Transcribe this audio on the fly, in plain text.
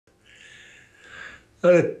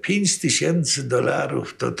Ale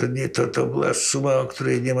 $5000 to była suma, o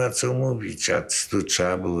której nie ma co mówić, a tu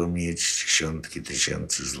trzeba było mieć dziesiątki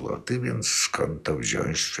tysięcy złotych, więc skąd to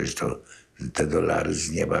wziąć? Przecież te dolary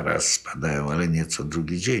z nieba raz spadają, ale nie co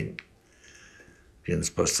drugi dzień.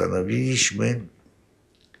 Więc postanowiliśmy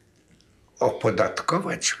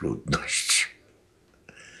opodatkować ludność.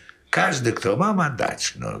 Każdy, kto ma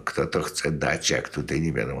dać. No, kto to chce dać, jak tutaj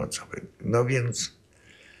nie wiadomo co będzie. No więc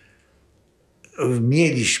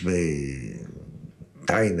mieliśmy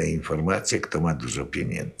tajne informacje, kto ma dużo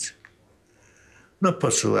pieniędzy. No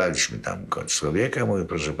posyłaliśmy tam człowieka, mówię,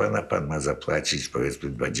 proszę pana, pan ma zapłacić powiedzmy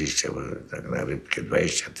 20, tak na rybkę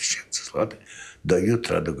 20 000 złotych. Do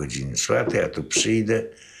jutra, do godziny 4, ja tu przyjdę.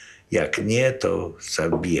 Jak nie, to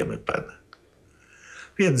zabijemy pana.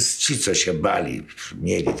 Więc ci, co się bali,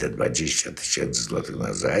 mieli te 20 000 złotych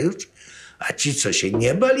na zajutrz, a ci, co się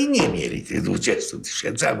nie bali, nie mieli tych 20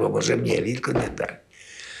 000, albo może mieli, tylko nie dali.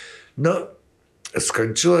 No,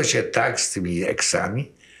 skończyło się tak z tymi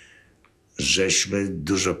eksami, żeśmy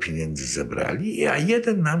dużo pieniędzy zebrali, a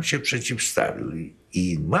jeden nam się przeciwstawił.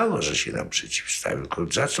 I mało, że się nam przeciwstawił,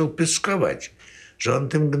 tylko zaczął pyskować, że on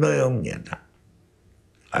tym gnojom nie da.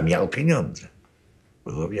 A miał pieniądze.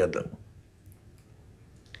 Było wiadomo.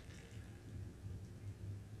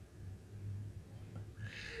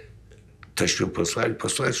 Tośmy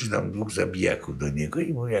posłaliśmy nam 2 zabijaków do niego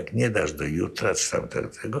i mówi, jak nie dasz do jutra czy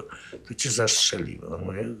tamtego, to cię zastrzelimy. On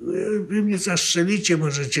mówi, wy mnie zastrzelicie,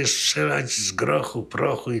 możecie strzelać z grochu,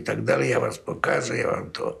 prochu i tak dalej, ja was pokażę, ja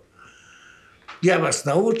wam to... Ja was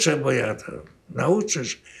nauczę, bo ja to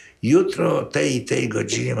nauczysz. Jutro o tej i tej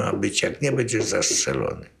godzinie ma być, jak nie będziesz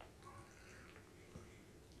zastrzelony.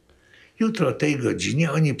 Jutro o tej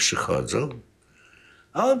godzinie oni przychodzą,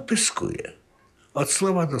 a on pyskuje. Od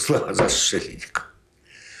słowa do słowa zastrzelić go.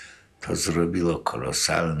 To zrobiło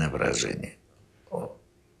kolosalne wrażenie. O,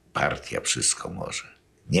 partia wszystko może.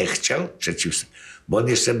 Nie chciał, bo on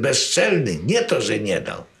jeszcze bezczelny. Nie to, że nie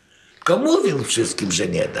dał, tylko mówił wszystkim, że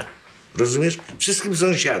nie da. Rozumiesz? Wszystkim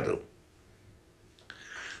sąsiadom.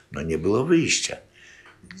 No nie było wyjścia.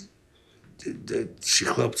 Ci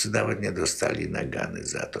chłopcy nawet nie dostali nagany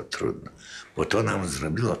za to, trudno. Bo to nam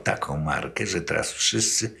zrobiło taką markę, że teraz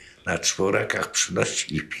wszyscy na czworakach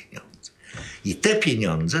przynosili pieniądze. I te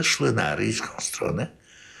pieniądze szły na aryjską stronę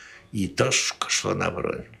i to szło na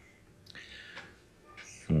broń.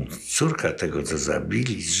 Córka tego, co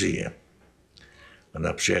zabili, żyje.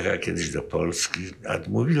 Ona przyjechała kiedyś do Polski, a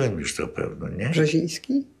mówiłem już to pewno, nie?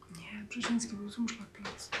 Brzeziński? Nie, Brzeziński był Zumszlak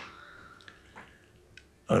Plac.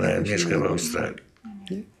 Ona mieszka w Australii.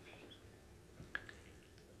 Nie?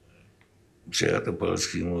 Przyjechała do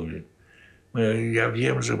Polski i mówi, ja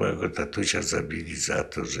wiem, że mojego tatusia zabili za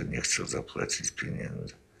to, że nie chciał zapłacić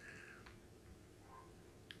pieniędzy.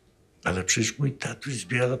 Ale przecież mój tatuś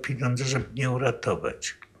zbierał pieniądze, żeby mnie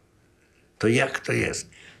uratować. To jak to jest?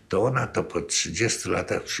 To ona to po 30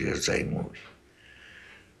 latach przyjeżdża i mówi.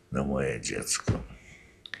 No moje dziecko.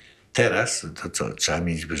 Teraz to co, trzeba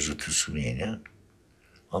mieć wyrzuty sumienia?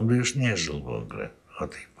 On by już nie żył w ogóle o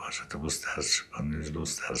tej porze. To był starszy pan, już był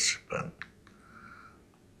starszy pan.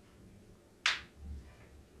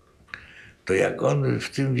 To jak on w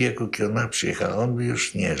tym wieku, kiedy ona przyjechała, on by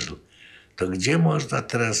już nie żył. To gdzie można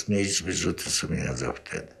teraz mieć wyrzuty sumienia za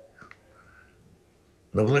wtedy?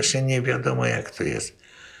 No właśnie nie wiadomo, jak to jest.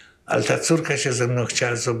 Ale ta córka się ze mną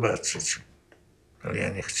chciała zobaczyć. Ale ja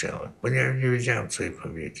nie chciałem, bo nie wiedziałem, co jej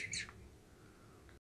powiedzieć.